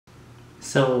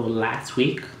So last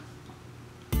week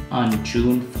on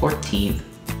June 14th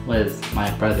was my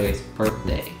brother's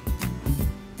birthday.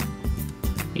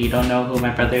 You don't know who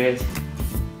my brother is?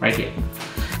 Right here.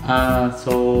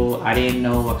 So I didn't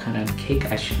know what kind of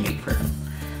cake I should make for him.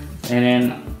 And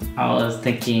then I was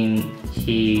thinking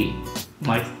he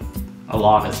likes a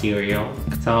lot of cereal.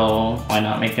 So why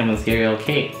not make him a cereal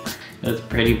cake? It was a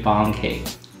pretty bomb cake.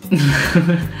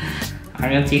 I'm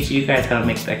gonna teach you guys how to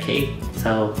make that cake.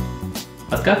 So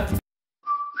let's go.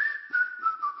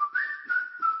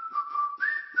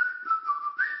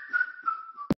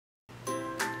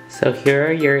 So here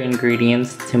are your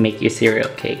ingredients to make your cereal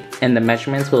cake, and the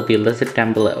measurements will be listed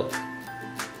down below.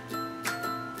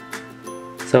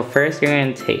 So first you're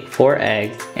going to take 4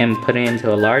 eggs and put it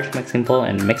into a large mixing bowl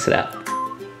and mix it up.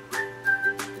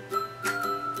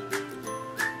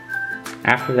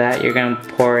 After that you're going to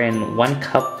pour in 1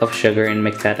 cup of sugar and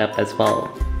mix that up as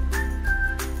well.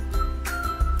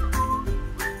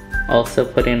 Also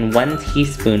put in 1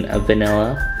 teaspoon of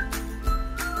vanilla,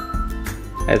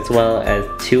 as well as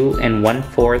 2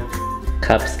 1/4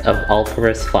 cups of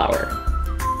all-purpose flour.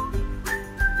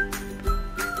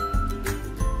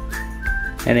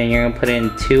 And then you're gonna put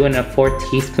in 2 1/4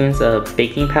 teaspoons of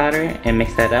baking powder and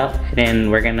mix that up, and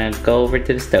then we're gonna go over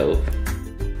to the stove.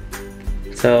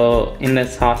 So in the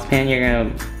saucepan you're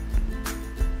gonna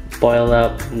boil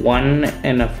up 1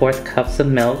 1/4 cups of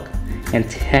milk and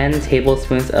 10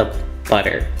 tablespoons of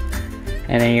butter.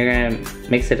 And then you're gonna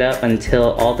mix it up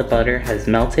until all the butter has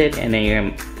melted, and then you're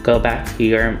gonna go back to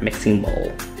your mixing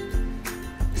bowl.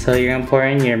 So you're gonna pour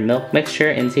in your milk mixture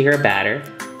into your batter,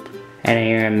 and then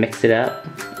you're gonna mix it up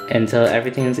until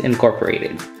everything's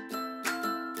incorporated.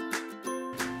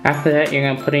 After that, you're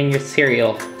gonna put in your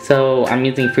cereal. So I'm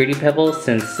using Fruity Pebbles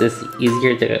since it's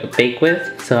easier to bake with.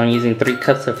 So I'm using 3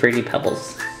 cups of Fruity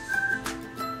Pebbles.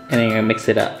 And then you're gonna mix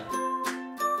it up.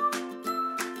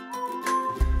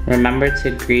 Remember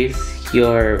to grease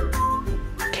your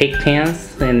cake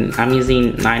pans, and I'm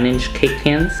using 9-inch cake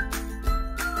pans.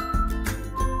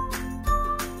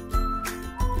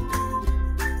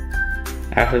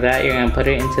 After that, you're gonna put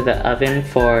it into the oven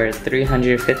for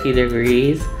 350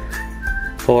 degrees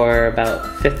for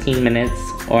about 15 minutes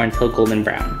or until golden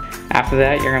brown. After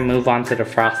that, you're gonna move on to the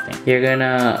frosting. You're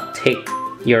gonna take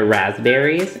your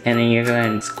raspberries and then you're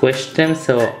gonna squish them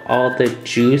so all the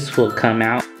juice will come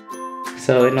out.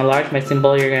 So in a large mixing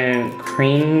bowl, you're gonna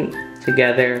cream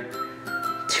together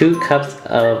 2 cups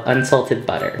of unsalted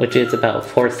butter, which is about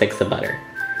 4 sticks of butter.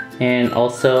 And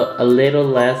also a little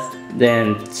less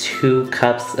than 2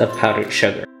 cups of powdered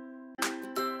sugar.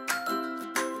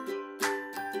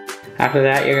 After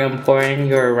that, you're gonna pour in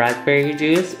your raspberry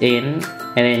juice in,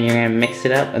 and then you're gonna mix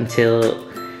it up until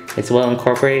it's well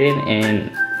incorporated and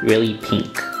really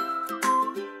pink.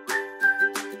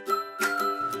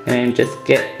 And then just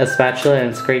get a spatula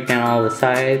and scrape down all the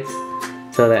sides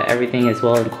so that everything is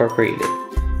well incorporated.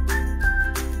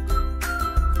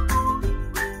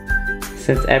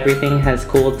 Since everything has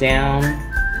cooled down,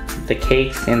 the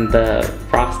cakes and the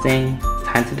frosting, it's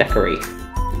time to decorate.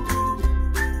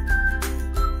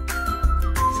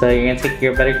 So you're gonna take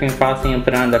your buttercream frosting and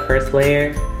put it on the first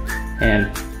layer and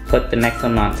put the next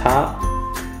one on top.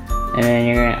 And then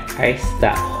you're gonna ice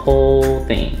that whole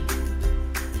thing.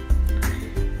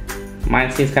 Mine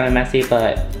seems kind of messy,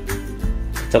 but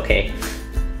it's okay.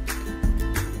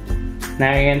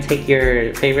 Now you're gonna take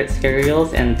your favorite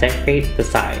cereals and decorate the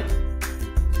side.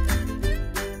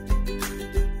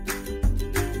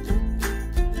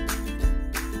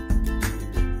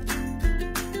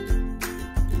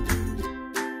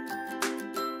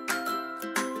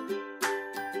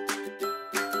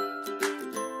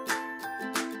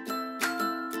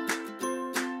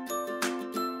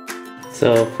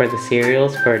 So for the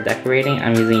cereals for decorating,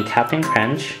 I'm using Captain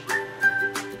Crunch,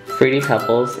 Fruity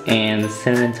Pebbles, and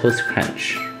Cinnamon Toast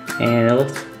Crunch. And it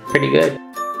looks pretty good.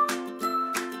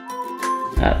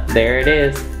 There it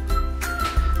is.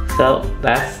 So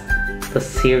that's the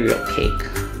cereal cake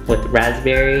with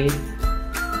raspberry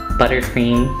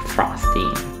buttercream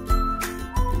frosting.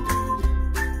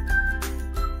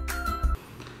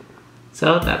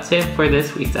 So that's it for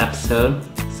this week's episode.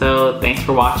 So thanks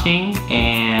for watching,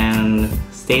 and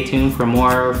stay tuned for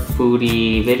more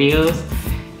foodie videos.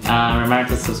 Remember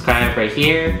to subscribe right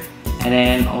here, and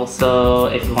then also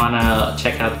if you want to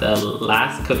check out the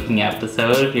last cooking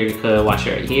episode, you could watch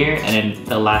it right here, and then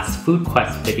the last food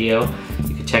quest video,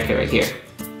 you could check it right here.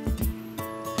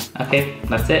 Okay,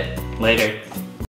 that's it. Later.